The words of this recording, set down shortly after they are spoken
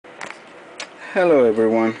Hello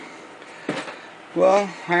everyone. Well,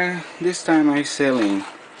 this time I'm selling.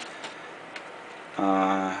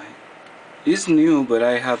 It's new, but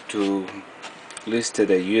I have to list it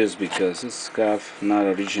as used because it's got not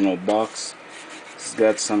original box. It's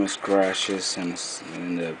got some scratches and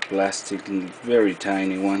the plastic, very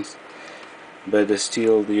tiny ones. But the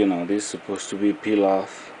steel, this is supposed to be peel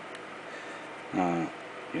off. And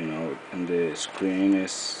the screen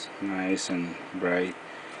is nice and bright.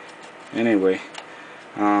 Anyway,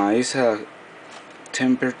 it's a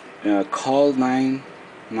call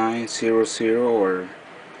 9900 or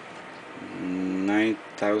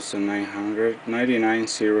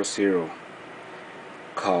 9900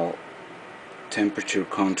 call temperature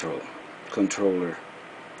controller.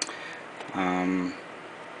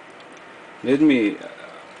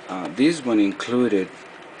 This one included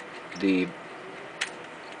the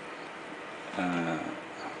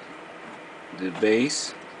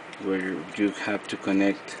base where you have to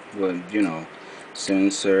connect,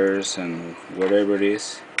 sensors and whatever it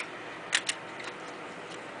is.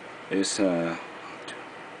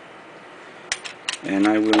 And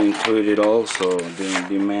I will include it also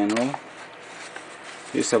the manual.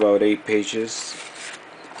 It's about 8 pages,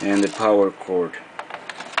 and the power cord.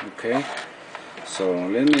 Okay, so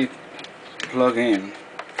let me plug in.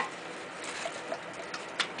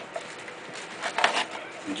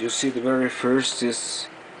 You see, the very first is,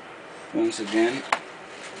 once again,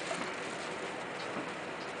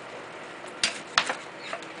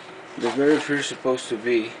 the very first supposed to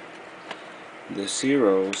be the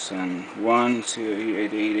zeros and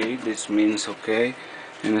 10888. This means okay,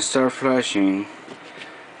 and it start flashing.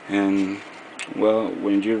 And well,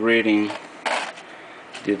 when you're reading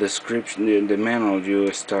the description, the manual,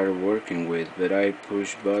 you start working with. But I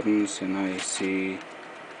push buttons and I see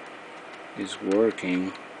it's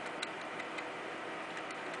working.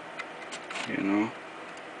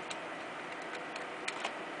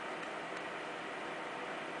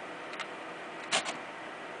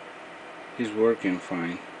 It's working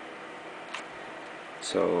fine.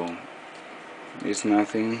 So there's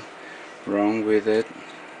nothing wrong with it.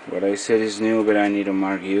 What I said is new, but I need to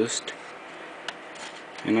mark used.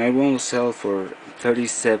 And I won't sell for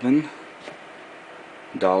 $37.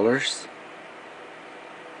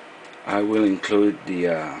 I will include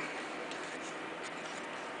the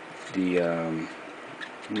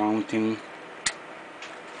mounting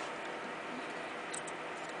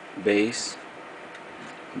base.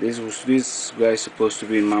 This guy supposed to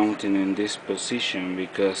be mounted in this position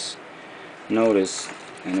because notice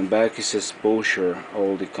in the back is exposure,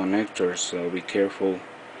 all the connectors, so be careful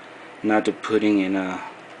not to putting in a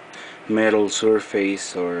metal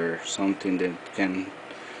surface or something that can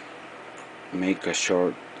make a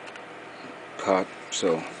short cut.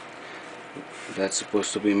 So that's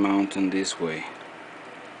supposed to be mounted this way,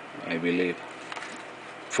 I believe,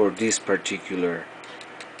 for this particular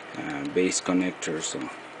base connector. So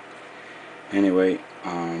anyway,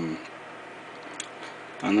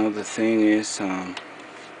 another thing is I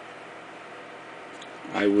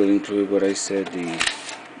will include what I said, the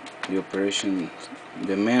operation,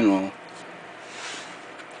 the manual,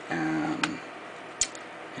 and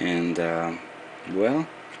well,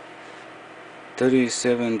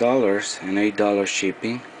 $37 and $8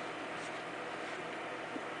 shipping.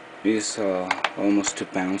 Is almost 2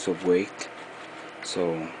 pounds of weight.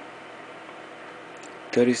 So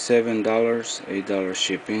 $37, $8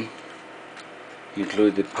 shipping,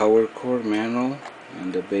 include the power cord, manual,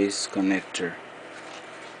 and the base connector.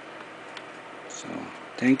 So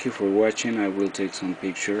thank you for watching. I will take some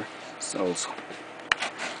pictures also.